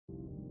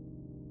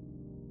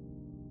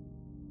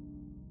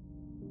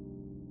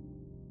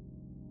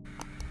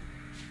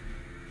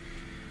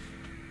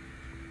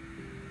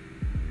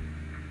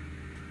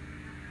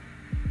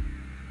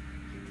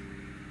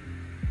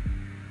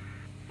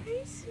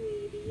Hi,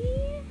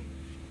 sweetie.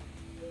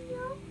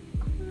 No.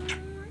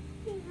 Hi,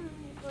 honey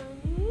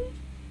bunny.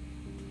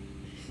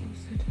 I'm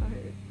so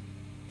tired.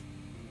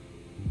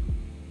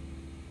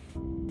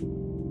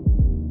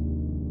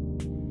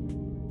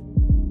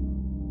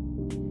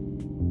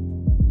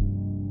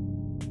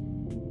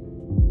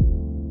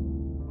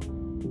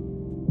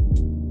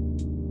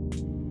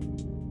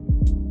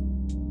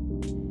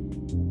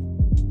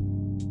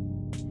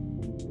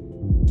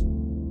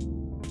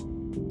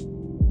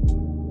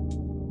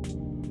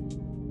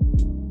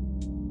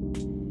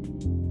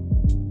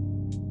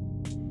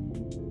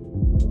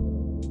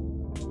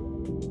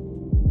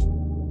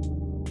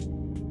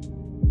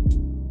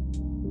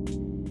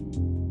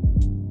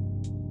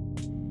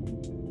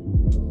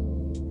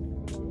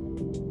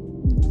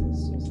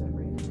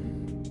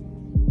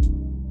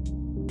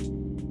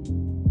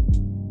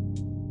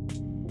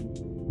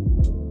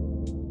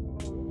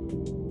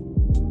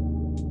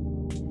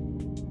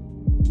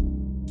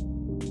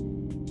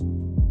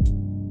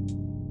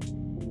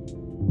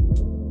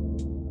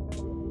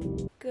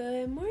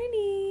 Good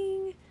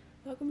morning!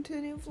 Welcome to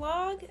a new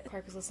vlog.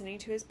 Clark is listening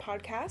to his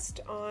podcast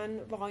on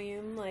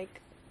volume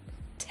like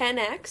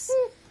 10x.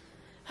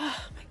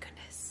 Oh my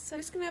goodness. So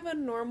I'm just gonna have a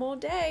normal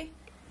day.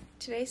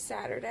 Today's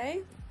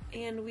Saturday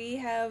and we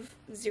have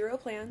zero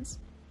plans.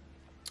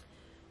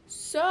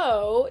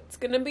 So it's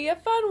gonna be a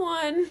fun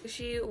one.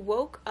 She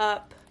woke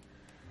up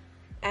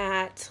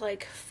at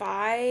like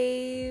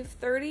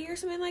 5:30 or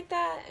something like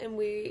that, and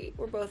we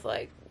were both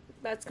like,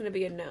 that's gonna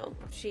be a no.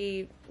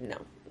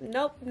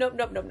 Nope.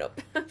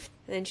 And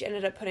then she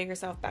ended up putting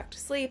herself back to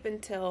sleep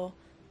until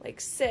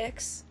like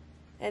 6,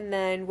 and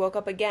then woke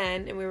up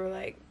again, and we were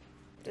like,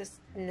 just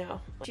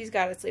no. She's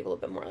got to sleep a little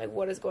bit more. Like,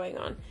 what is going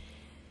on?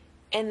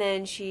 And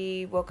then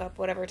she woke up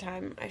whatever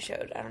time I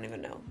showed. I don't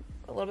even know.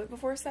 A little bit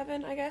before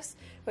 7, I guess.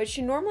 But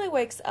she normally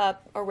wakes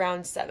up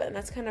around 7.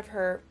 That's kind of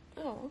her.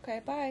 Oh,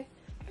 okay, bye.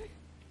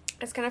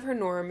 It's kind of her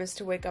norm is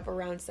to wake up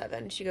around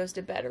 7. She goes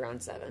to bed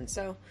around 7.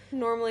 So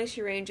normally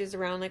she ranges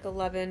around like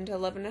 11 to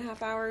 11 and a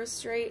half hours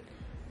straight.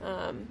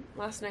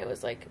 Last night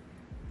was like,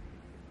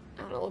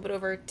 I don't know, a little bit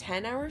over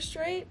 10 hours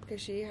straight because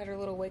she had her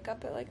little wake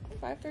up at like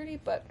 5:30.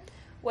 But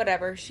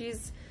whatever.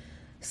 She's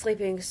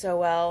sleeping so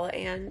well,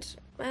 and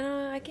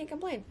I can't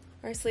complain.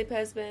 Our sleep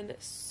has been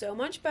so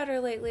much better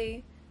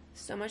lately.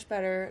 So much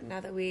better now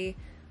that we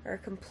are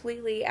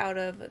completely out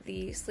of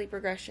the sleep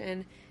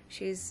regression.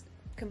 She's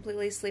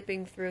completely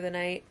sleeping through the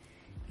night,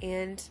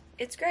 and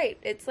it's great.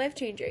 It's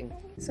life-changing.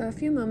 So a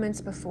few moments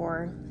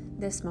before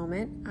this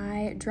moment,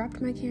 I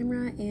dropped my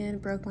camera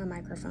and broke my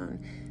microphone.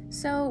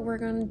 So we're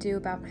going to do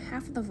about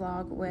half of the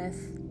vlog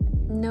with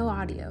no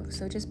audio,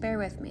 so just bear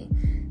with me.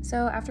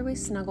 So after we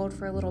snuggled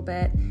for a little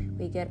bit,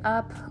 we get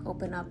up,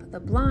 open up the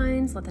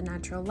blinds, let the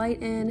natural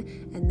light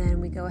in, and then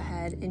we go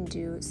ahead and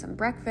do some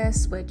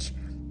breakfast, which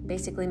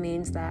basically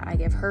means that I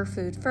give her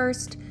food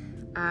first.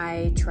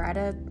 I try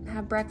to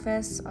have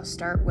breakfast. I'll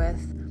start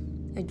with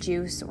a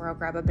juice, or I'll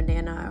grab a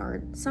banana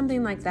or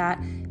something like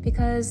that,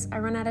 because I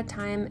run out of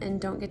time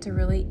and don't get to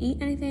really eat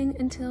anything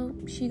until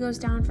she goes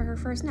down for her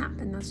first nap,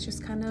 and that's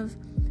just kind of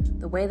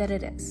the way that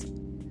it is.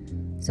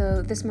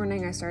 So this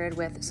morning I started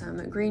with some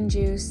green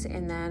juice,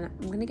 and then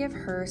I'm going to give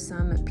her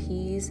some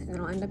peas, and then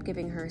I'll end up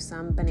giving her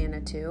some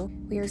banana too.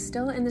 We are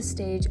still in the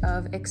stage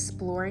of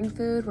exploring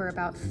food. We're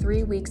about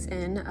 3 weeks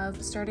in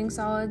of starting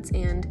solids,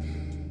 and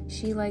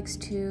she likes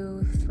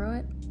to throw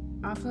it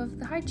off of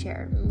the high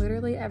chair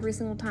literally every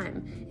single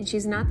time. And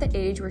she's not the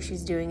age where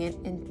she's doing it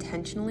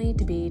intentionally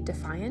to be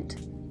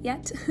defiant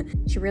yet.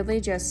 She really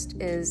just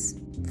is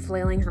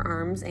flailing her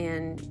arms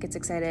and gets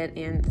excited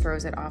and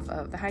throws it off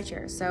of the high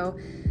chair. So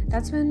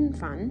that's been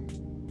fun.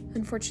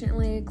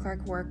 Unfortunately,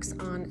 Clark works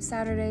on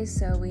Saturdays,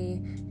 so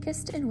we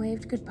kissed and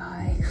waved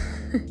goodbye.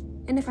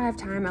 And if I have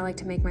time, I like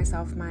to make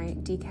myself my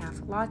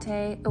decaf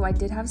latte. Oh, I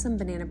did have some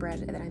banana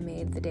bread that I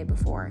made the day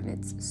before, and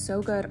it's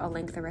so good. I'll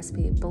link the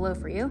recipe below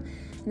for you.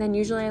 And then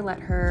usually I let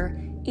her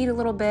eat a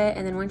little bit,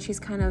 and then when she's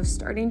kind of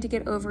starting to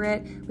get over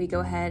it, we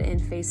go ahead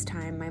and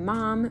FaceTime my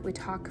mom. We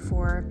talk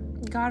for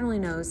God only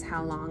knows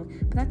how long,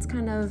 but that's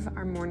kind of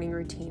our morning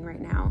routine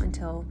right now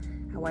until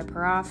I wipe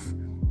her off,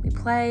 we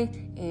play,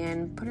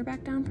 and put her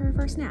back down for her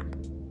first nap.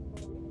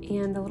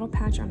 And the little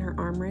patch on her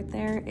arm right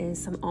there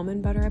is some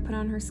almond butter I put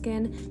on her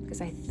skin because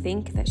I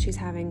think that she's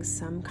having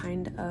some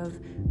kind of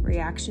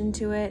reaction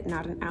to it.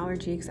 Not an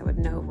allergy, because I would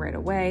know right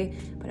away,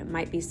 but it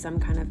might be some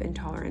kind of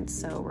intolerance.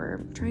 So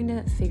we're trying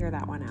to figure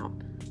that one out.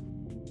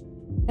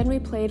 Then we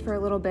played for a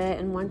little bit,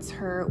 and once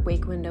her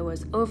wake window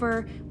was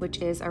over, which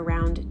is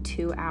around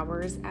 2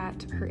 hours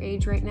at her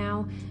age right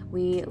now,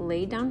 we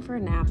laid down for a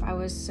nap. I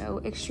was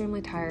so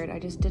extremely tired. I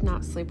just did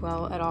not sleep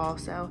well at all.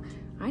 So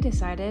I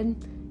decided,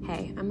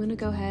 hey, I'm gonna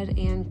go ahead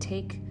and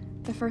take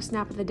the first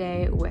nap of the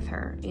day with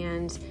her.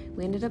 And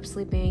we ended up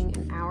sleeping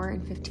an hour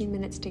and 15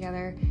 minutes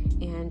together,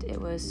 and it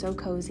was so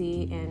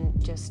cozy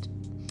and just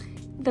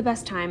the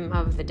best time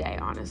of the day,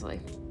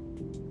 honestly.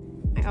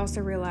 I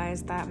also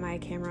realized that my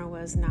camera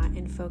was not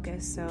in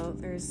focus, so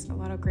there's a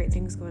lot of great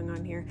things going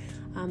on here.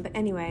 But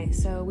anyway,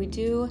 so we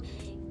do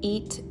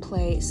eat,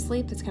 play,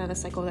 sleep. That's kind of the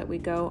cycle that we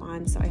go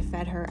on. So I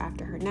fed her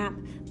after her nap,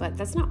 but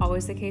that's not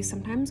always the case.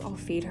 Sometimes I'll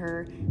feed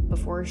her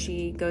before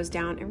she goes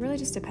down. It really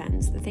just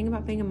depends. The thing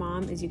about being a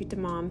mom is you get to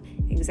mom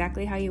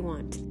exactly how you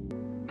want.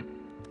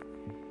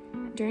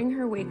 During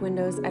her wake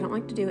windows, I don't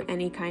like to do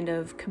any kind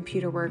of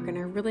computer work, and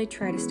I really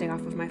try to stay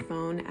off of my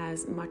phone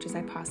as much as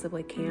I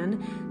possibly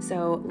can.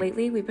 So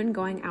lately we've been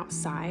going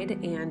outside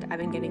and I've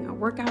been getting a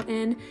workout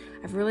in.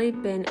 I've really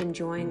been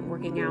enjoying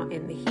working out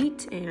in the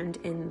heat and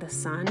in the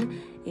sun,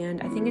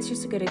 and I think it's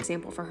just a good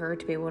example for her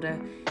to be able to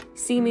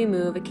see me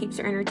move. It keeps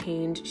her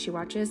entertained. She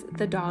watches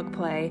the dog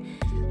play,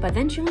 but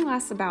then she only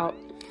lasts about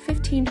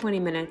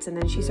 15-20 minutes, and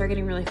then she started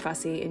getting really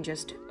fussy and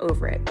just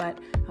over it. But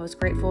I was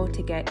grateful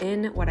to get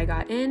in what I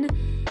got in.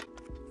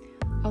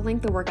 I'll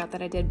link the workout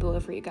that I did below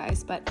for you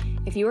guys, but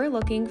if you are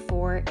looking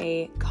for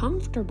a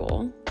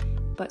comfortable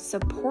but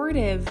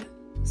supportive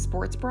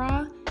sports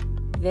bra,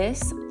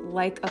 this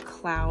Like a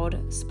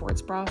Cloud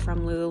sports bra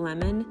from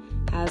Lululemon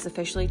has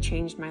officially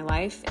changed my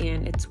life,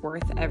 and it's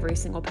worth every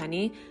single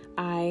penny.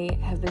 I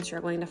have been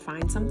struggling to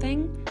find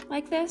something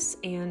like this,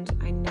 and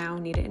I now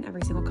need it in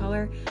every single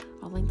color.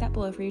 I'll link that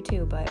below for you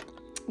too, but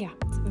yeah,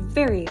 it's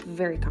very,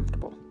 very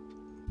comfortable.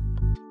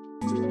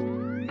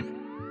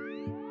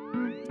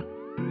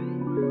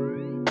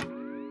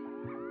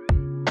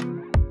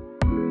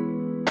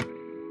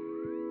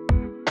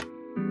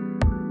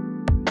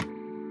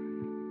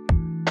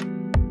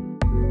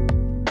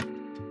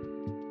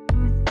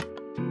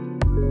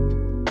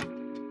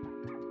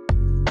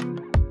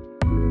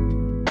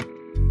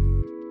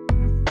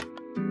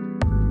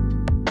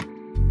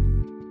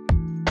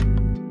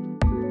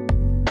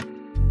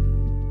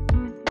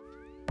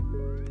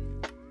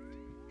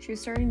 She was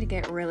starting to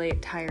get really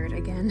tired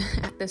again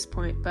at this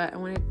point, but I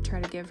wanted to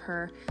try to give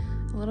her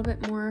a little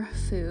bit more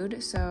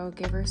food, so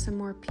gave her some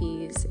more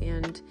peas,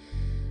 and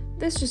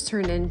this just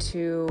turned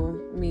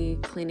into me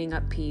cleaning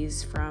up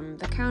peas from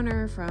the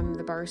counter, from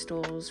the bar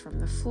stools, from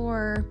the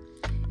floor,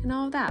 and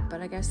all of that,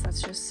 but I guess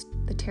that's just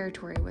the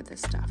territory with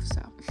this stuff,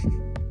 so.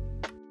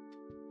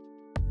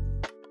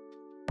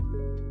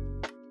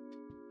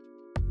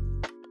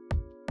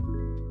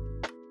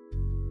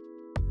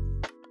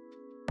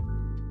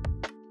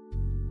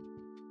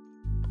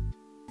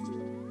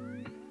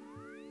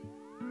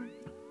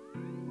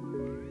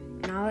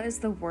 Nala is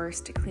the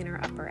worst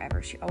cleaner-upper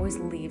ever. She always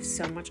leaves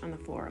so much on the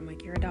floor. I'm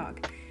like, you're a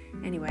dog.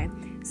 Anyway,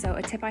 so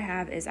a tip I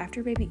have is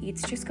after baby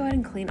eats, just go ahead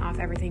and clean off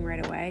everything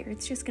right away, or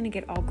it's just going to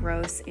get all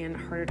gross and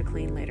harder to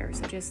clean later.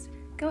 So just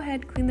go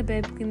ahead, clean the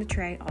bib, clean the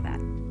tray, all that.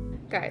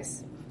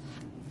 Guys,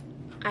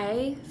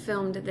 I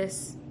filmed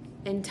this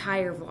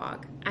entire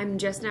vlog. I'm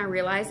just now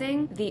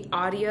realizing the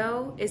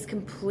audio is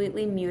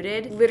completely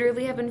muted.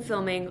 Literally have been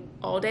filming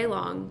all day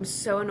long. I'm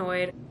so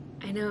annoyed.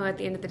 I know at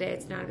the end of the day,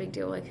 it's not a big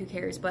deal, like who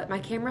cares, but my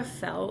camera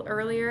fell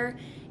earlier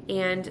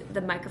and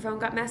the microphone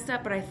got messed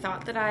up, but I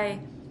thought that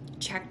I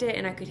checked it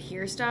and I could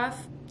hear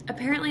stuff.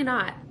 Apparently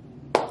not.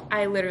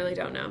 I literally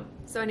don't know.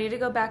 So I need to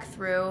go back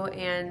through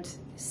and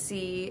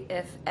see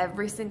if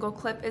every single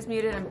clip is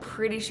muted. I'm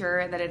pretty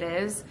sure that it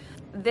is.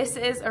 This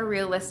is a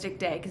realistic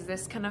day because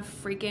this kind of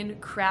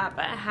freaking crap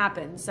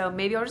happened. So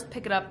maybe I'll just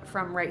pick it up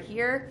from right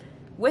here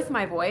with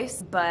my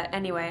voice. But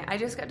anyway, I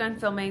just got done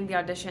filming the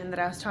audition that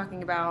I was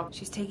talking about.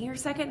 She's taking her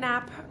second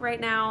nap right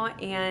now,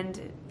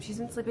 and she's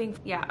been sleeping,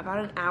 yeah,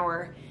 about an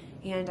hour.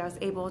 And I was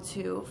able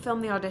to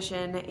film the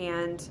audition,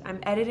 and I'm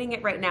editing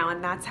it right now,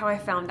 and that's how I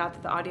found out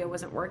that the audio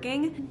wasn't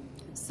working.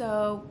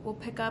 So we'll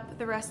pick up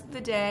the rest of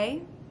the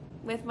day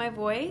with my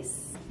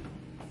voice.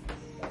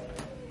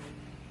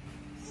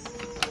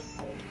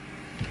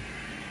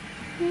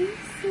 Hey,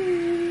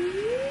 sweetie.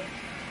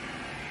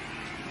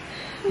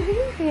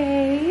 Hi,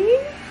 babe.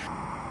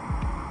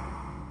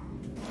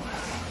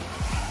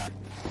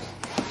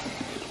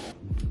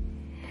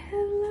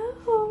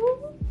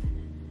 Hello.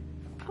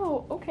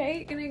 Oh,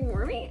 okay. Gonna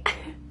ignore me?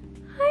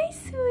 Hi,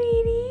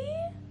 sweetie.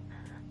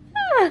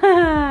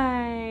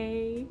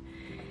 Hi.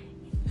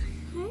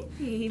 Hi,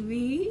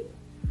 baby.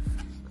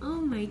 Oh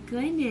my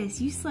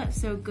goodness, you slept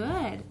so good.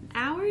 An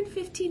hour and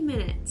 15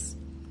 minutes.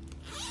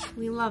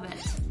 We love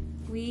it.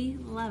 We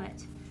love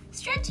it.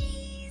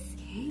 Stretchies.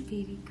 Hey,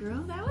 baby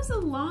girl, that was a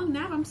long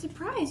nap. I'm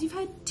surprised. You've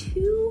had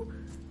 2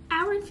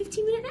 hour and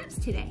 15 minute naps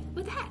today.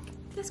 What the heck?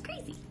 That's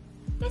crazy.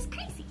 That's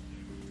crazy.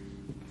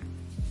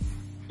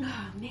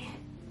 Oh, man.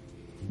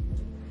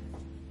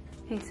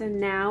 Okay, so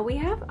now we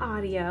have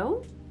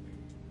audio.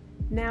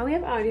 Now we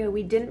have audio.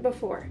 We didn't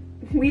before.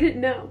 We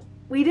didn't know.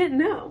 We didn't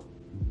know.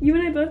 You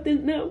and I both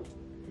didn't know.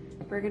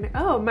 We're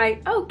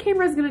gonna,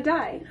 camera's gonna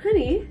die.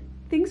 Honey,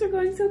 things are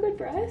going so good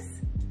for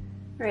us.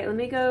 All right, let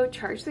me go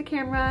charge the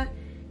camera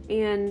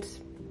and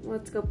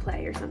let's go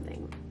play or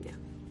something. Yeah.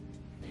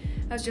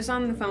 I was just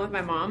on the phone with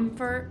my mom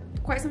for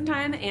quite some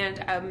time, and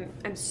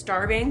I'm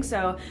starving.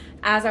 So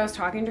as I was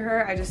talking to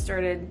her, I just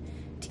started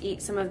to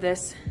eat some of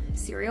this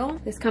cereal.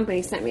 This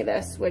company sent me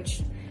this,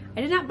 which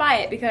I did not buy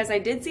it because I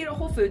did see it at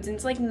Whole Foods, and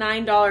it's like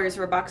 $9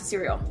 for a box of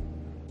cereal.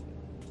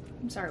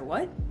 I'm sorry,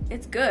 what?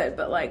 It's good,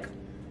 but like,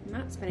 I'm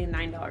not spending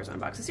 $9 on a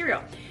box of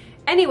cereal.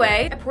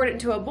 Anyway, I poured it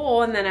into a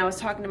bowl and then I was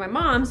talking to my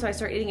mom, so I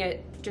started eating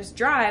it just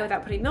dry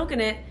without putting milk in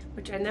it,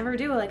 which I never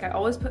do. Like I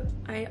always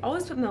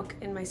put milk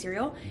in my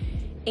cereal,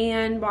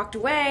 and walked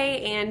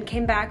away and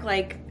came back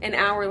like an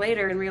hour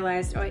later and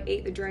realized, oh, I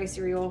ate the dry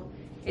cereal.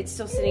 It's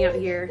still sitting out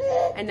here.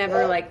 I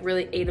never like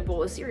really ate a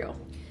bowl of cereal.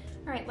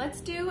 All right, let's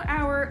do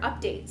our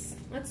updates.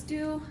 Let's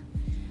do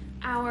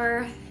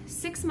our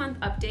 6-month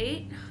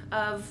update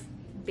of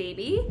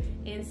baby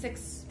and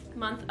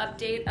 6-month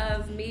update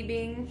of me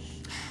being,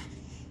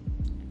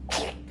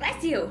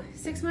 bless you,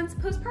 6 months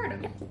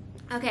postpartum.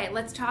 Okay,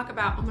 let's talk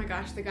about, oh my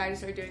gosh, the guy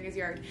just started doing his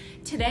yard.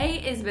 Today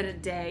has been a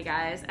day,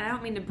 guys. I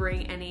don't mean to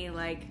bring any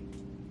like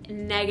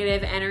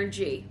negative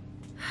energy,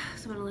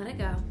 so I'm gonna let it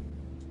go.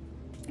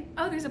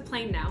 Oh, there's a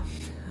plane now.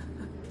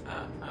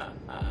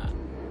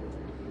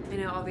 I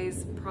know all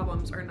these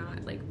problems are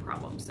not like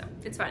problems, so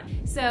it's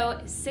fine.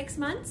 So 6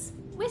 months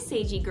with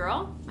Seiji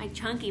girl, my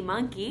chunky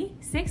monkey.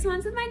 6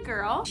 months with my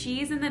girl.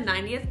 She's in the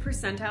 90th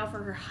percentile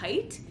for her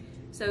height,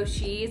 so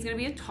she's gonna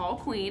be a tall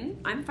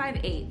queen. I'm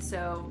 5'8",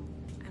 so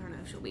I don't know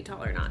if she'll be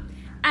tall or not.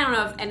 I don't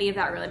know if any of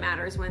that really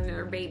matters when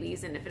they're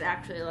babies and if it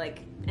actually like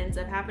ends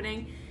up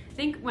happening. I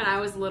think when I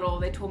was little,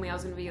 they told me I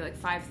was gonna be like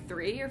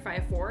 5'3" or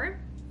 5'4".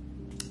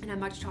 And I'm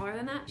much taller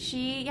than that.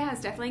 She, yeah, is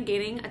definitely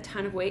gaining a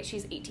ton of weight.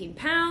 She's 18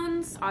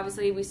 pounds.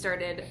 Obviously, we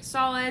started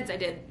solids. I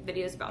did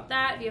videos about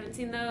that if you haven't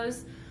seen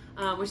those,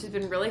 which has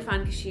been really fun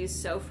because she's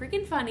so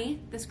freaking funny.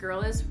 This girl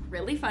is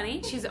really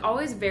funny. She's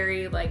always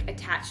very like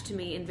attached to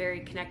me and very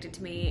connected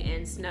to me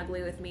and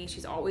snuggly with me.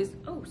 She's always,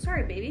 oh,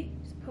 sorry, baby.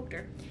 Just poked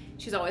her.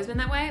 She's always been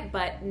that way,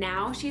 but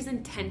now she's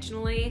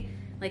intentionally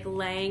like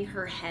laying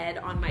her head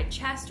on my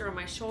chest or on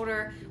my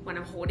shoulder when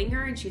I'm holding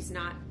her and she's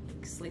not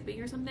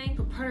sleeping or something.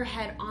 She'll put her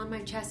head on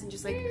my chest and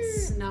just like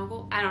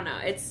snuggle. I don't know,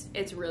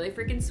 it's really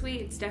freaking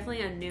sweet. It's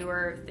definitely a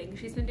newer thing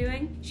she's been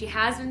doing. She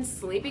has been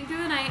sleeping through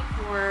the night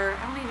for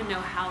I don't even know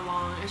how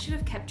long. I should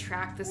have kept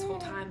track this whole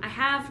time. I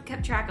have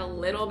kept track a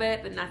little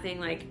bit, but nothing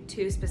like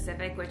too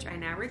specific, which I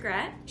now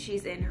regret.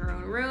 She's in her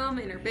own room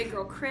in her big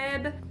girl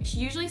crib. She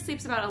usually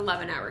sleeps about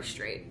 11 hours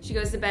straight. She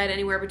goes to bed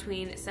anywhere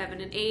between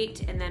 7 and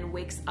 8 and then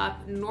wakes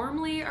up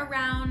normally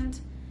around,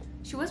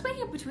 she was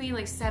waking up between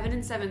like 7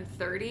 and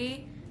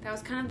 7:30. That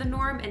was kind of the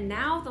norm, and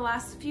now the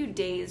last few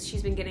days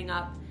she's been getting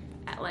up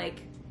at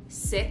like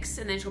 6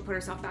 and then she'll put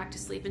herself back to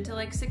sleep until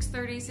like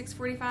 6:30,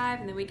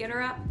 6:45, and then we get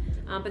her up.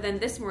 But then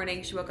this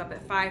morning she woke up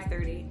at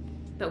 5:30,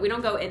 but we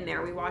don't go in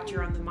there, we watch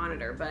her on the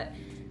monitor, but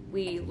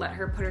we let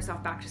her put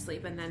herself back to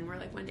sleep, and then we're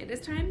like, when it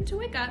is time to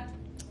wake up,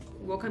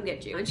 we'll come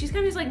get you. And she's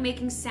kind of just like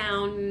making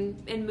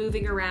sound and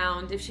moving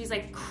around. If she's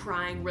like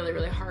crying really,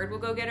 really hard, we'll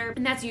go get her.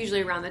 And that's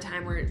usually around the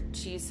time where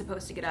she's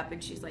supposed to get up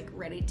and she's like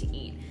ready to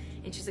eat.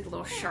 And she's like a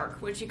little shark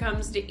when she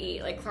comes to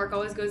eat. Like Clark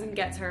always goes and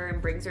gets her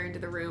and brings her into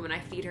the room, and I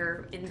feed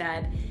her in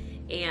bed.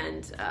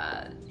 And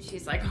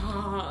she's like,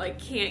 oh, like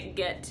can't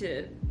get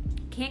to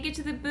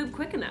the boob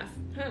quick enough.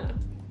 Huh.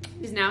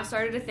 She's now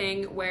started a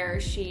thing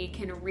where she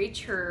can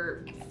reach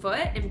her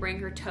foot and bring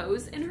her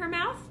toes in her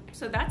mouth.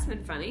 So that's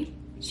been funny.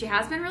 She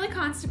has been really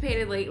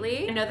constipated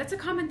lately. I know that's a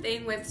common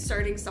thing with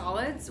starting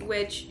solids,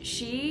 which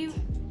she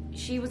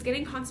was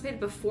getting constipated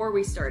before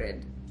we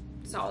started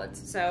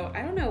solids. So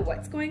I don't know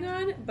what's going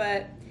on,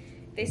 but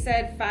they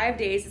said 5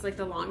 days is like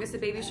the longest a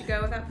baby should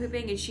go without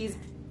pooping, and she's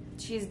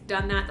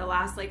done that the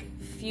last like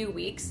few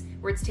weeks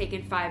where it's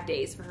taken 5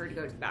 days for her to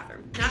go to the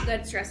bathroom. Not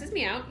good, stresses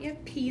me out. You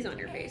have peas on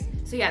your face.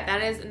 So yeah,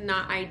 that is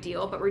not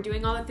ideal, but we're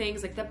doing all the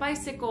things like the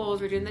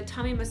bicycles, we're doing the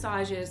tummy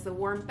massages, the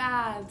warm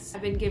baths.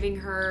 I've been giving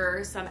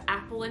her some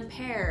apple and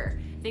pear.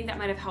 I think that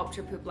might have helped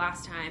her poop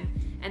last time.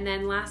 And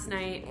then last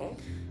night,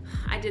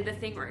 I did the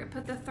thing where I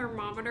put the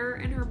thermometer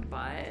in her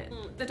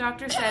butt. The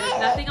doctor said if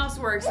nothing else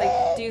works,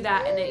 like do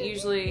that, and it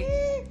usually,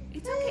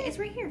 it's okay, it's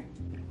right here.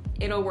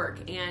 It'll work.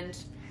 And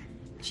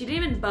she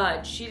didn't even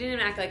budge. She didn't even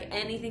act like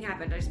anything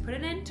happened. I just put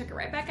it in, took it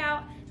right back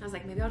out, and I was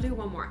like, maybe I'll do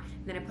one more.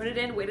 And then I put it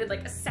in, waited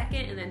like a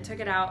second, and then took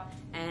it out,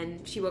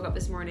 and she woke up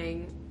this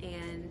morning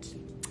and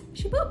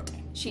she pooped.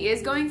 She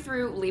is going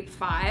through Leap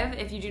 5.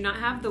 If you do not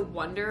have the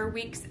Wonder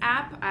Weeks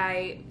app,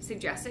 I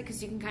suggest it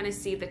because you can kind of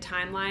see the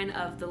timeline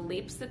of the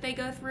leaps that they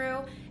go through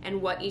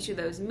and what each of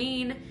those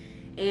mean.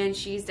 And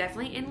she's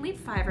definitely in Leap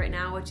 5 right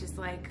now, which is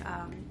like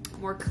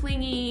more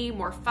clingy,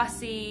 more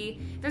fussy.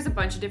 There's a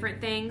bunch of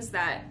different things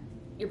that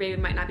your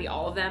baby might not be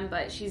all of them,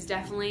 but she's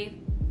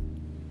definitely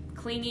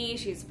clingy,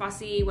 she's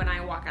fussy when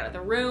I walk out of the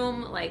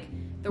room, like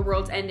the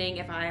world's ending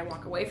if I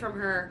walk away from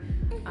her.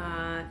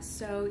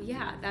 So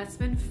yeah, that's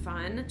been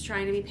fun,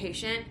 trying to be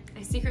patient.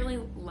 I secretly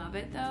love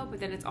it though, but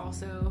then it's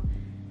also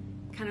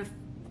kind of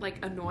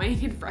like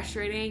annoying and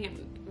frustrating,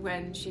 and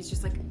when she's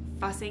just like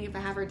fussing if I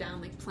have her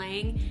down like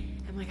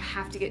playing, I'm like, I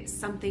have to get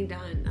something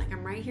done, like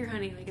I'm right here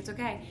honey, like it's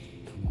okay.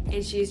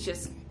 And she's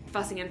just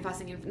fussing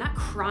and not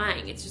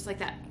crying, it's just like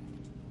that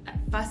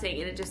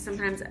fussing, and it just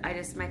sometimes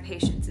my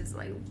patience is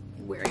like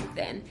wearing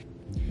thin.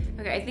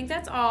 Okay, I think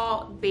that's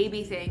all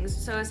baby things.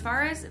 So as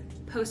far as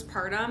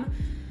postpartum,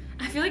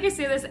 I feel like I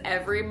say this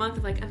every month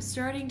of like, I'm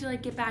starting to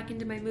like get back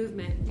into my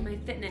movement, my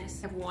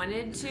fitness. I've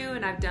wanted to,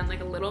 and I've done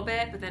like a little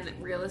bit, but then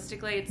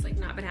realistically it's like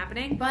not been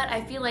happening. But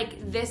I feel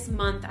like this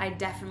month I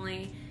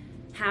definitely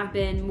have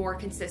been more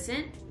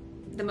consistent.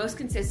 The most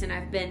consistent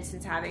I've been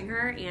since having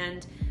her,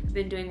 and I've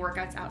been doing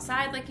workouts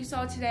outside like you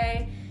saw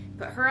today.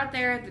 Put her out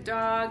there, the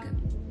dog,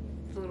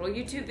 a little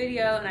YouTube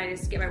video, and I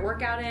just get my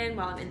workout in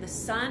while I'm in the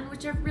sun,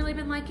 which I've really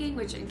been liking,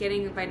 which I'm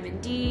getting vitamin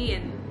D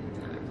and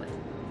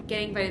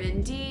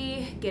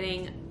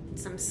getting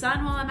some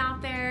sun while I'm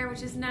out there,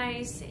 which is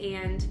nice.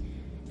 And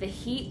the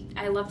heat,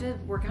 I love to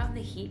work out in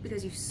the heat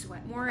because you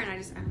sweat more, and I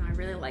don't know, I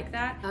really like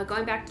that.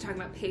 Going back to talking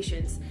about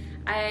patience,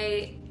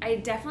 I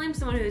definitely am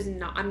someone who's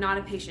I'm not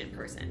a patient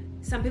person.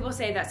 Some people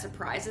say that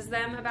surprises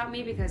them about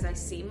me because I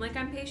seem like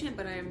I'm patient,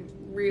 but I'm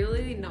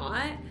really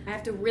not. I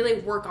have to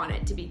really work on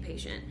it to be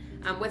patient.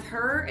 With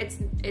her,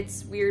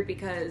 it's weird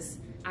because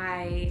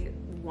I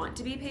want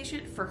to be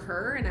patient for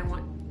her, and I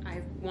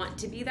want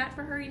to be that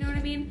for her, you know what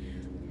I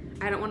mean?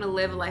 I don't want to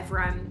live a life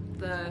where I'm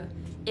the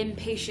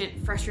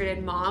impatient,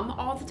 frustrated mom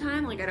all the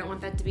time. Like, I don't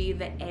want that to be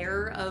the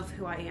air of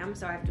who I am,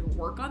 so I have to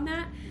work on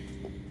that.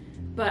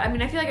 But I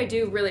mean, I feel like I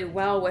do really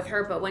well with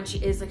her, but when she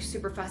is like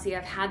super fussy,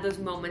 I've had those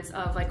moments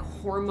of like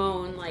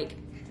hormone, like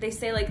they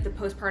say like the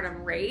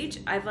postpartum rage.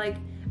 I'm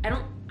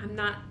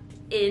not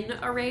in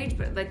a rage,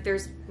 but like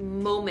there's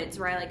moments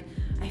where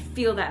I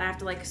feel that, and I have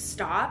to like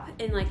stop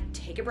and like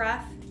take a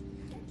breath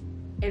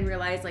and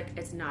realize like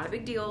it's not a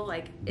big deal.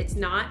 Like, it's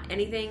not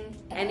anything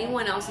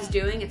anyone else is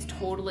doing. It's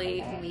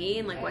totally me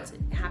and like what's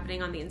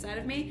happening on the inside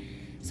of me.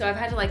 So I've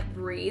had to like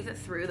breathe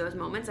through those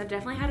moments. I've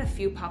definitely had a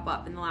few pop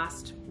up in the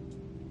last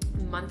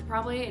month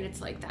probably, and it's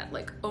like that,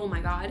 like, oh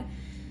my God.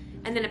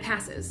 And then it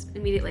passes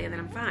immediately and then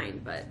I'm fine,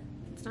 but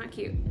it's not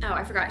cute. Oh,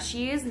 I forgot.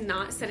 She is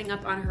not setting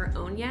up on her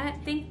own yet. I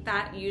think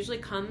that usually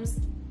comes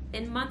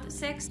in month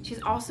 6.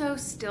 She's also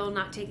still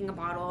not taking a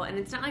bottle, and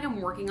it's not like I'm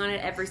working on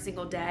it every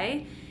single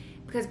day.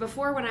 Because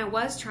before, when I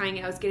was trying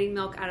it, I was getting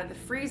milk out of the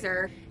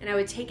freezer and I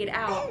would take it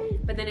out,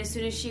 but then as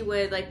soon as she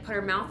would like put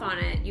her mouth on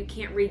it, you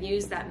can't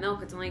reuse that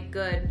milk. It's only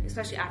good,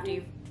 especially after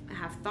you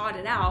have thawed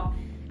it out,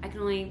 I can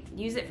only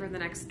use it for the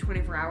next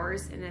 24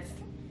 hours. And if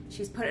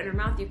she's put it in her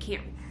mouth, you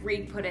can't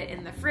re-put it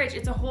in the fridge.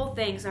 It's a whole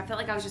thing. So I felt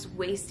like I was just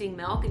wasting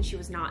milk, and she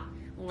was not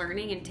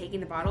learning and taking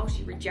the bottle.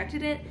 She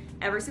rejected it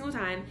every single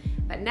time.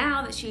 But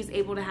now that she's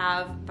able to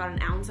have about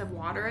an ounce of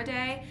water a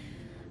day,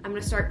 I'm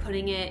gonna start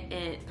putting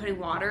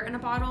water in a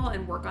bottle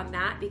and work on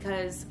that,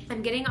 because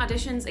I'm getting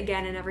auditions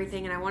again and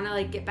everything, and I wanna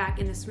like get back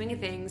in the swing of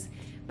things,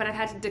 but I've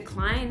had to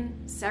decline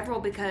several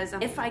because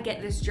if I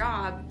get this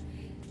job,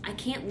 I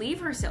can't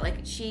leave her still. Like,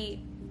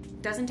 she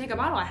doesn't take a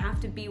bottle. I have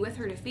to be with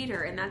her to feed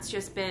her, and that's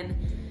just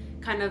been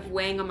kind of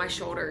weighing on my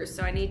shoulders.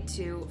 So I need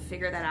to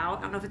figure that out.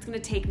 I don't know if it's gonna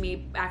take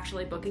me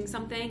actually booking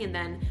something and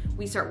then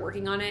we start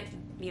working on it,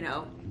 you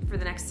know, for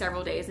the next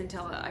several days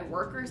until I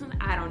work or something.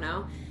 I don't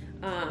know.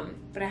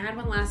 But I had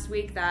one last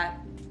week that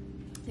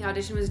the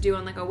audition was due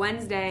on like a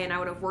Wednesday, and I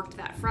would have worked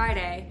that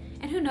Friday,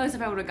 and who knows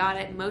if I would have got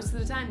it. Most of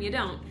the time you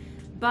don't,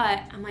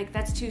 but I'm like,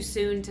 that's too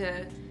soon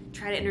to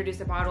try to introduce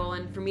a bottle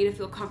and for me to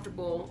feel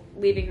comfortable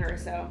leaving her.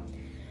 So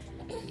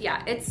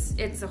yeah,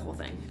 it's a whole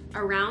thing.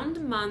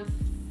 Around month,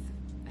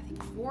 I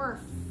think 4 or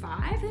 5,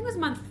 I think it was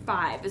month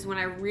 5 is when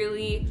I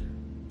really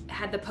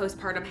had the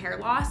postpartum hair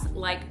loss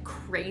like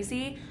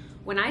crazy.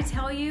 When I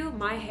tell you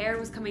my hair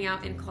was coming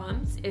out in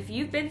clumps, if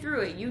you've been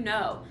through it, you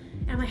know.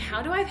 And I'm like,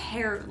 how do I have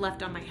hair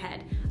left on my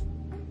head?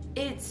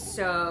 It's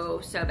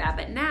so bad.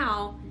 But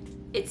now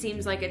it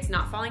seems like it's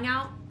not falling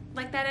out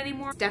like that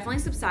anymore. It's definitely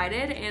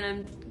subsided, and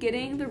I'm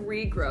getting the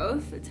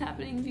regrowth. It's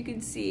happening, if you can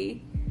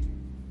see.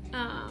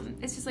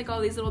 It's just like all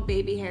these little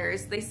baby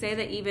hairs. They say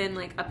that even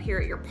like up here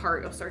at your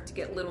part, you'll start to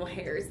get little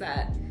hairs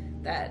that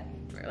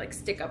like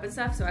stick up and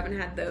stuff. So I haven't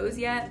had those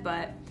yet,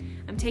 but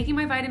I'm taking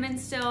my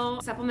vitamins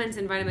still. Supplements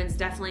and vitamins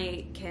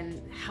definitely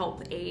can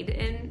help aid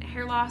in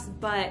hair loss,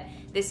 but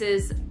this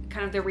is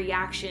kind of the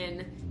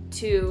reaction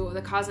to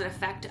the cause and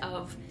effect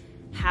of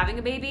having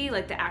a baby,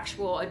 like the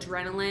actual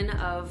adrenaline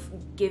of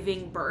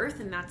giving birth,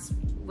 and that's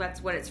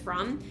what it's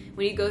from.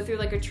 When you go through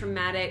like a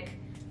traumatic,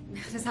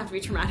 it doesn't have to be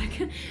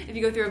traumatic, if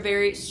you go through a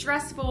very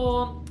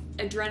stressful,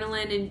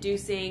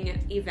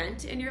 adrenaline-inducing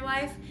event in your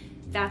life,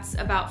 that's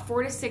about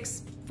 4 to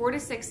 6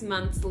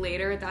 months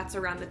later. That's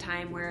around the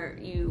time where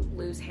you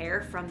lose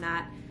hair from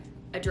that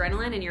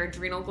adrenaline, and your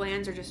adrenal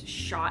glands are just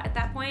shot at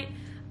that point.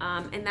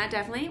 And that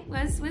definitely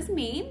was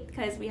me,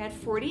 because we had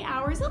 40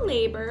 hours of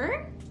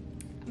labor.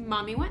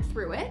 Mommy went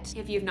through it.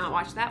 If you've not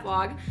watched that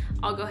vlog,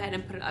 I'll go ahead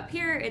and put it up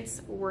here.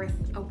 It's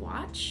worth a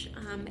watch.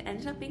 It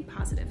ended up being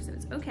positive, so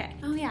it's okay.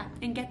 Oh yeah,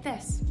 and get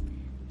this.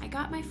 I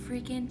got my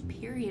freaking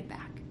period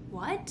back.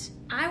 What?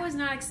 I was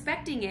not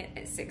expecting it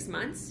at 6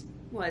 months.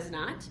 Was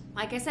not.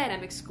 Like I said,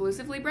 I'm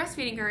exclusively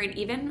breastfeeding her, and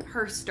even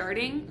her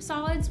starting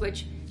solids,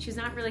 which she's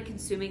not really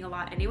consuming a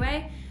lot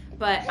anyway,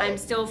 but I'm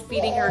still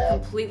feeding her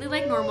completely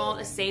like normal,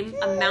 the same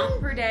amount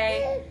per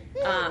day.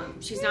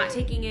 She's not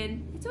taking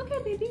in, it's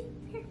okay, baby,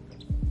 here.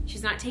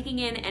 She's not taking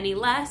in any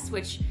less,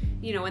 which,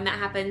 you know, when that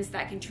happens,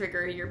 that can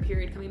trigger your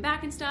period coming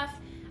back and stuff.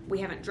 We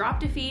haven't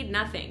dropped a feed,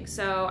 nothing.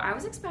 So I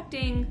was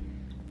expecting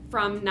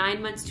from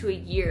 9 months to a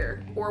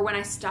year, or when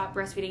I stopped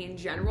breastfeeding in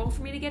general,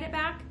 for me to get it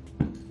back.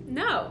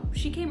 No,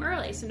 she came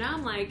early. So now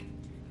I'm like,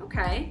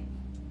 okay,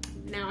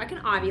 now I can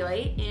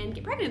ovulate and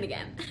get pregnant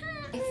again.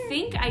 I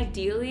think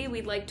ideally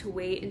we'd like to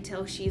wait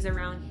until she's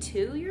around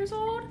 2 years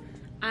old.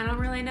 I don't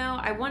really know.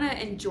 I want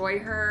to enjoy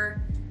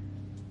her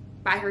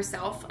by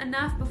herself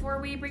enough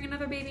before we bring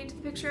another baby into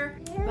the picture.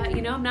 But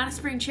you know, I'm not a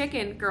spring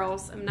chicken,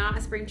 girls. I'm not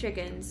a spring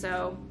chicken.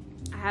 So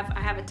I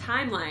have a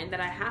timeline that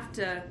I have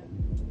to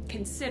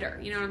consider.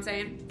 You know what I'm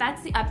saying?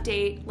 That's the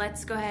update.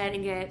 Let's go ahead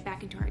and get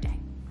back into our day.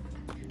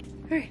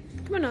 All right,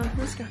 come on, Noah,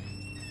 let's go.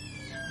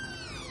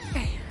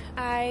 Okay,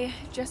 I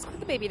just put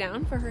the baby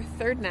down for her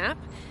third nap.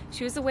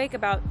 She was awake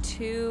about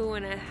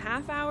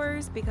 2.5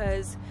 hours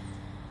because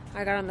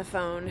I got on the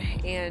phone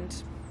and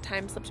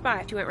time slipped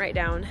by. She went right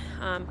down.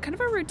 Kind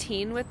of a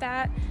routine with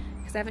that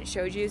because I haven't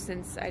showed you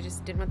since I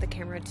just didn't want the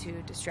camera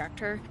to distract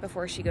her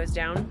before she goes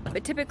down.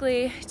 But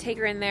typically take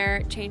her in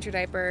there, change her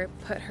diaper,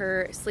 put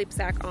her sleep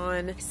sack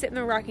on, sit in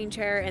the rocking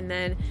chair, and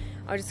then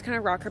I'll just kind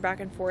of rock her back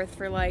and forth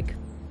for like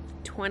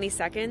 20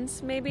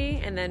 seconds maybe,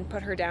 and then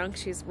put her down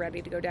because she's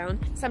ready to go down.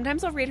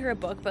 Sometimes I'll read her a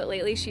book, but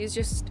lately she's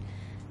just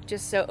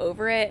so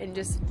over it and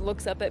just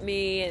looks up at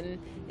me and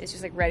is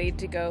just like ready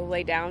to go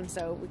lay down.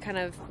 So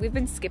we've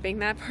been skipping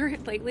that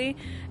part lately.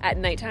 At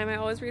nighttime I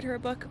always read her a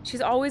book.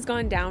 She's always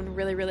gone down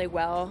really, really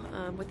well,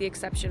 with the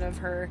exception of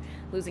her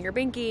losing her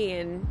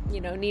binky and, you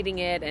know, needing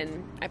it,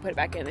 and I put it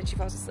back in and she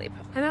falls asleep.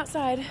 I'm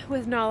outside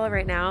with Nala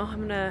right now.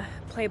 I'm gonna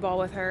play ball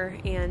with her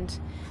and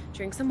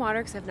drink some water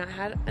because I've not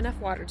had enough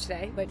water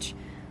today, which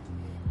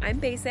I'm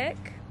basic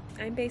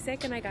and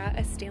I got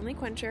a Stanley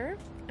quencher.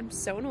 I'm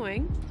so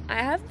annoying.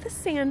 I have the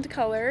sand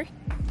color.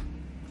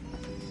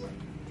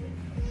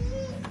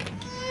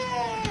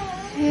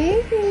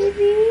 Hey,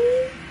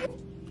 baby.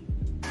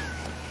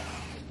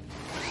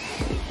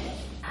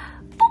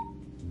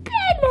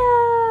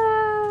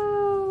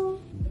 Hello.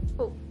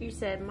 Oh, you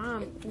said,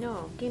 Mom,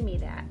 no, give me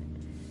that.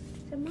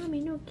 I said, Mommy,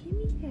 no, give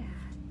me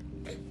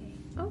that.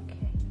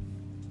 Okay.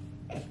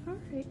 All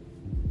right.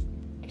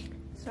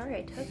 Sorry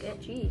I took it.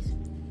 Jeez.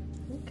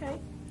 Okay.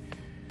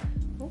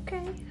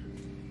 Okay.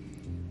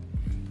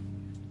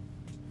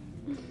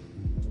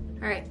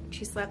 All right,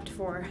 she slept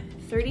for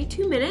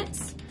 32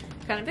 minutes.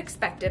 Kind of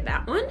expected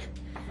that one.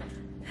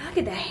 Look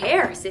at the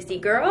hair, sissy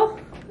girl.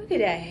 Look at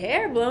that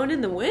hair blowing in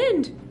the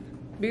wind.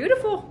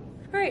 Beautiful. All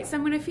right, so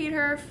I'm gonna feed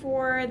her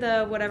for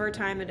the whatever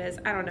time it is.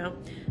 I don't know.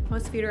 I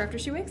want to feed her after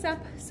she wakes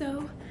up.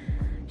 So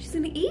she's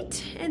gonna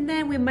eat, and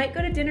then we might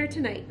go to dinner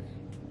tonight.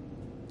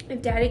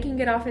 If Daddy can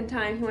get off in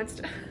time, he wants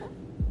to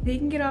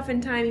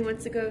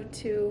go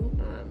to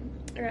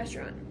a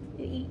restaurant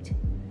and eat.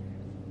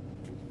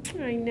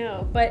 I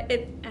know, but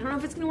I don't know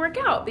if it's gonna work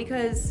out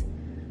because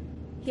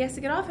he has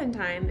to get off in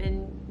time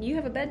and you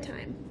have a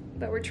bedtime,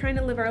 but we're trying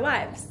to live our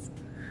lives.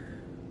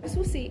 So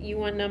we'll see. You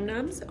want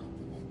num-nums?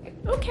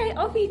 Okay,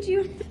 I'll feed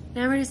you.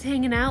 Now we're just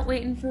hanging out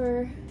waiting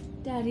for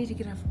Daddy to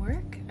get off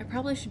work. I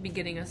probably should be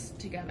getting us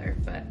together,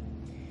 but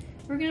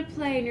we're gonna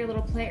play in your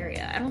little play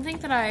area. I don't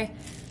think that I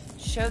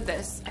showed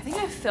this. I think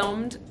I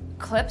filmed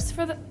clips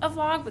for a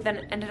vlog, but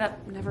then ended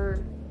up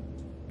never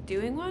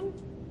doing one.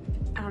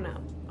 I don't know.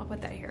 I'll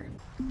put that here.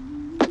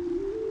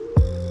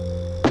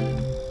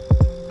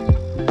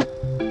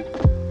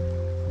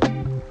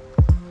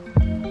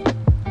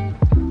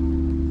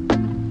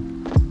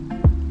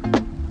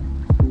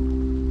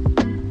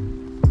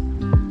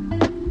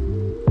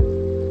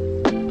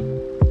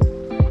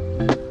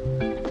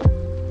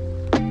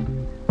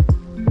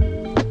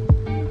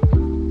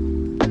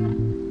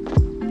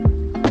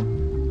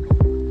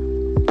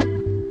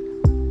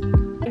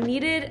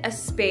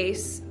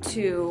 Space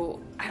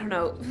to, I don't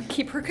know,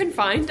 keep her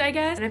confined, I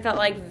guess. And I felt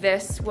like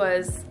this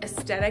was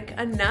aesthetic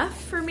enough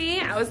for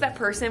me. I was that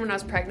person when I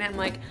was pregnant. I'm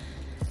like,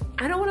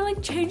 I don't want to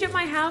like change up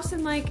my house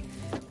and like,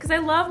 because I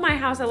love my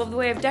house. I love the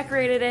way I've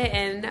decorated it.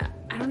 And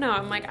I don't know,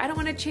 I'm like, I don't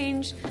want to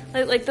change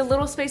like the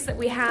little space that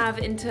we have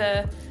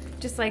into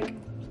just like,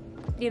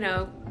 you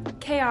know,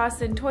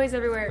 chaos and toys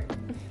everywhere.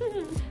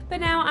 But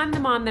now I'm the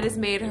mom that has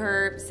made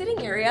her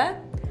sitting area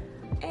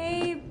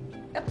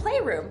a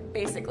playroom,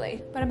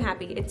 basically. But I'm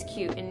happy, it's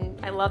cute, and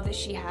I love that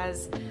she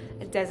has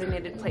a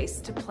designated place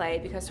to play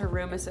because her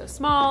room is so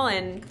small.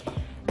 And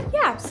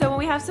yeah, so when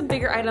we have some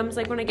bigger items,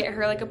 like when I get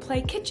her like a play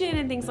kitchen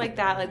and things like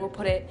that, like we'll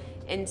put it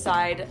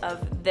inside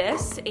of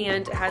this,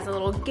 and it has a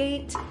little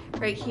gate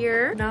right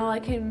here. Now I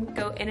can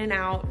go in and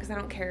out because I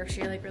don't care if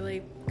she like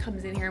really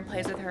comes in here and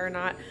plays with her or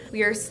not.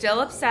 We are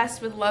still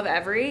obsessed with Love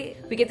Every.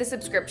 We get the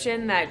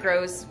subscription that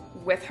grows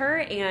with her,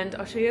 and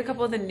I'll show you a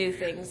couple of the new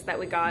things that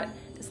we got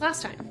this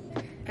last time.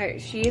 All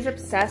right, she is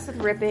obsessed with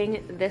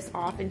ripping this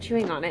off and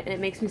chewing on it, and it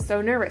makes me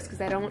so nervous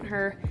because I don't want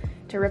her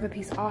to rip a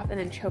piece off and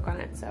then choke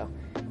on it. So,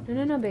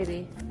 no,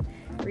 baby.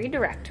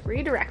 Redirect.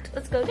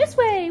 Let's go this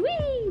way,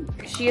 whee!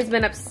 She has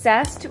been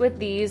obsessed with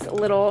these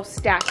little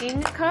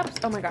stacking cups.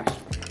 Oh my gosh.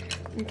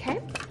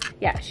 Okay.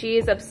 Yeah, she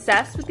is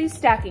obsessed with these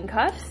stacking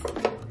cups.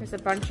 There's a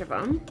bunch of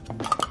them.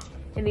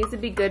 And these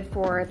would be good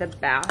for the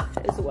bath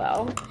as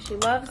well. She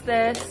loves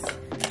this.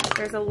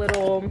 There's a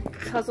little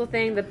puzzle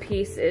thing. The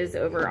piece is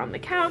over on the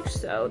couch,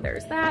 so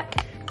there's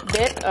that.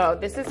 Oh,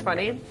 this is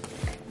funny.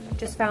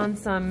 Just found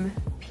some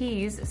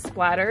peas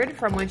splattered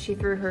from when she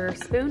threw her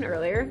spoon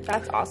earlier.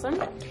 That's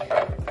awesome.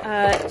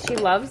 She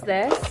loves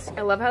this.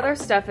 I love how their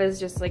stuff is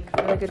just like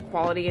really good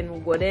quality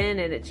and wooden,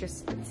 and it's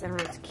just, I don't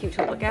know, it's cute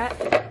to look at.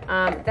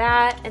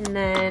 That, and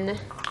then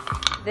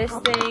this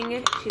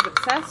thing she's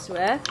obsessed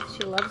with.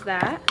 She loves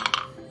that.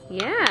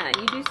 Yeah,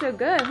 you do so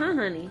good, huh,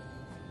 honey?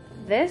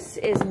 This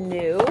is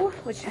new,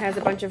 which has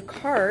a bunch of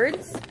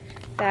cards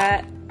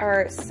that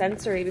are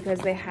sensory because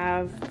they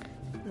have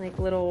like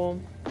little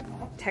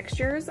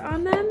textures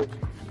on them,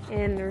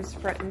 and there's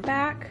front and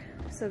back,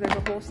 so there's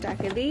a whole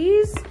stack of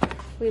these.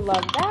 We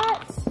love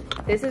that.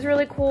 This is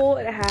really cool.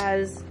 It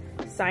has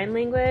sign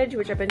language,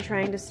 which I've been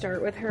trying to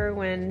start with her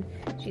when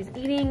she's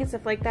eating and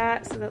stuff like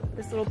that, so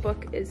this little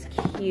book is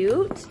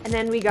cute. And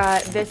then we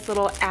got this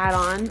little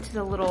add-on to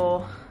the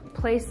little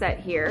play set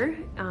here.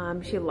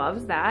 She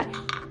loves that.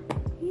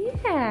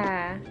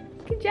 Yeah,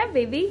 good job,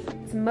 baby.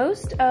 It's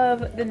most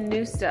of the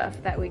new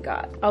stuff that we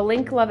got. I'll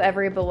link Love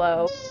Every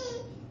below.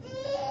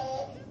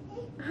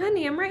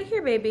 Honey, I'm right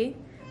here, baby.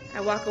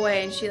 I walk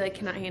away and she like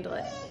cannot handle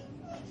it.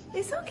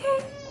 It's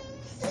okay.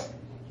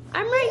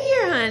 I'm right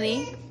here,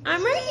 honey.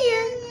 I'm right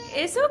here.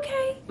 It's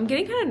okay. I'm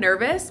getting kind of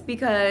nervous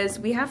because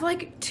we have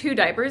like 2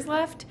 diapers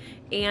left,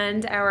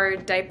 and our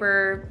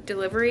diaper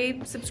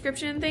delivery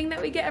subscription thing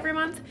that we get every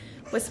month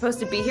was supposed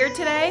to be here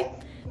today.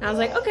 And I was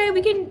like, okay,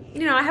 we can,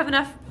 you know, I have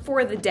enough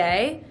for the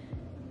day,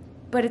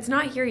 but it's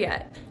not here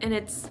yet. And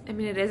it's, I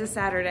mean, it is a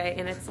Saturday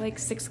and it's like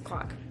 6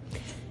 o'clock.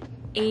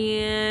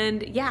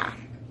 And yeah,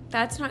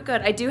 that's not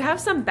good. I do have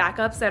some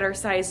backups that are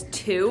size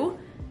 2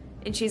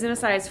 and she's in a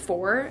size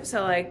 4.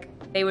 So like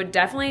they would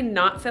definitely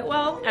not fit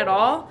well at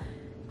all.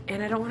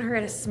 And I don't want her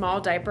in a small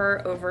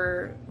diaper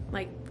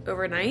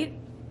overnight.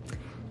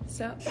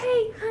 So,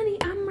 hey, honey,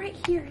 I'm right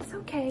here. It's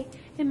okay.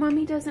 And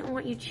mommy doesn't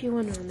want you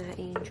chewing on that,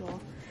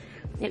 Angel.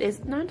 It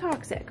is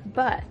non-toxic,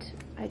 but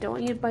I don't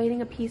want you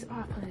biting a piece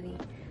off, honey.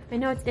 I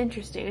know it's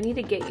interesting. I need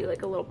to get you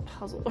like a little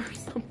puzzle or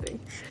something.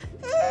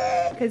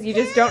 Because you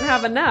just don't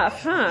have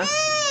enough, huh?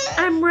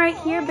 I'm right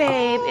here,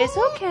 babe. It's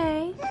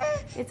okay.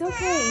 It's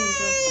okay,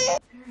 Angel. All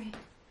right.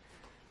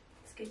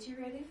 Let's get you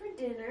ready for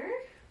dinner.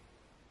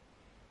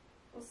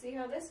 We'll see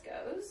how this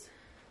goes.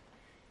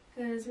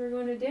 Because we're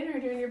going to dinner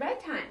during your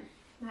bedtime.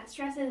 That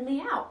stresses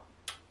me out.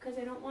 Because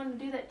I don't want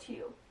to do that to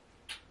you.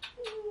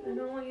 I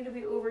don't want you to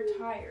be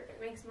overtired. It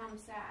makes mom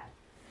sad.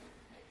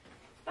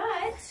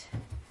 But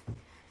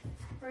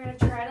we're going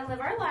to try to live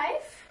our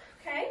life,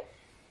 okay?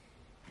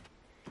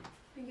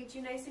 And get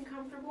you nice and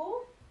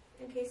comfortable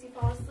in case you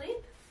fall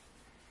asleep.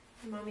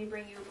 And mommy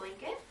bring you a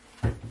blanket.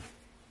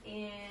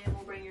 And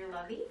we'll bring your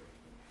lovey.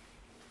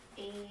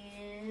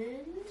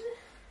 And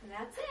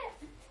that's it.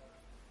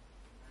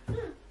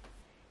 Huh.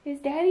 Is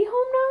Daddy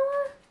home,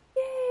 Nala?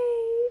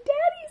 Yay!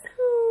 Daddy's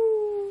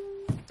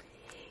home!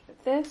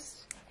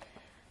 This.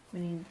 We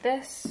need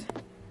this.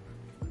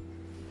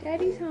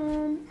 Daddy's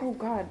home. Oh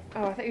God.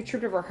 Oh, I thought you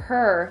tripped over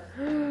her.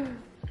 And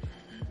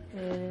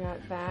we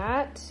got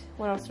that.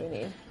 What else do we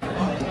need?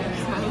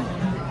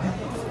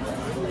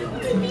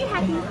 Be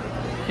happy.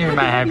 You're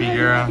my happy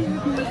girl.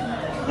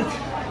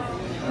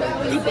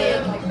 You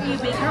big. You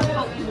big.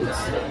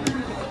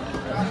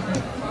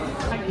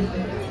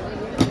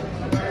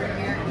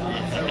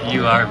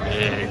 You are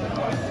big.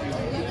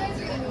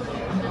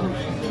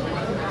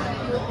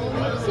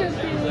 So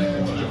cute.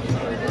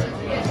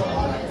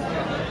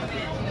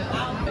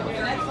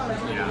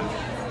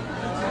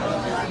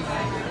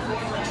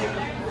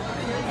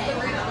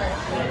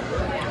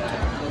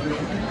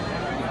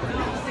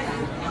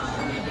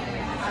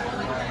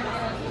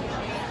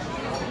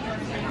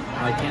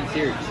 I can't see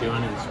her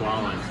chewing and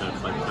swallowing, so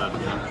it's like tough,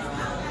 you know?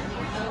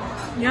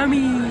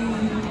 Yummy.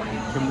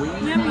 Can we?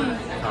 Yummy.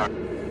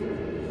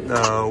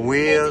 The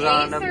wheels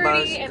on the It's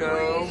bus 8:30 go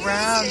and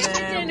round we're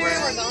and dinner. We're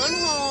round. going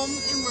home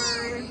and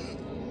we're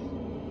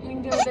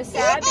doing the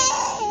sad baby.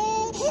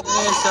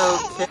 It's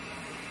okay.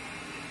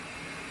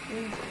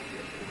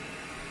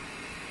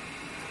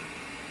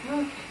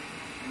 Okay,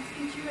 let's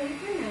get you ready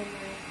for night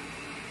night.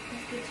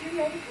 Let's get you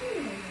ready for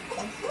night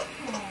night. It's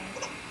okay.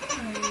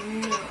 I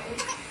know,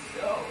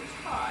 so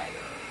tired.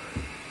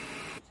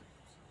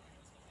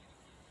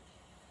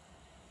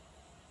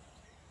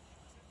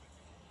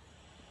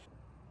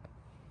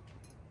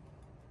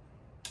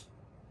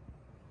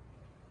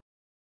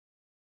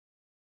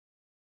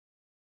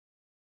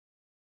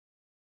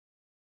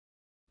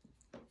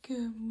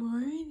 Good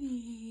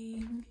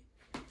morning.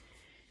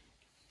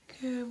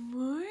 Good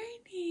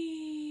morning.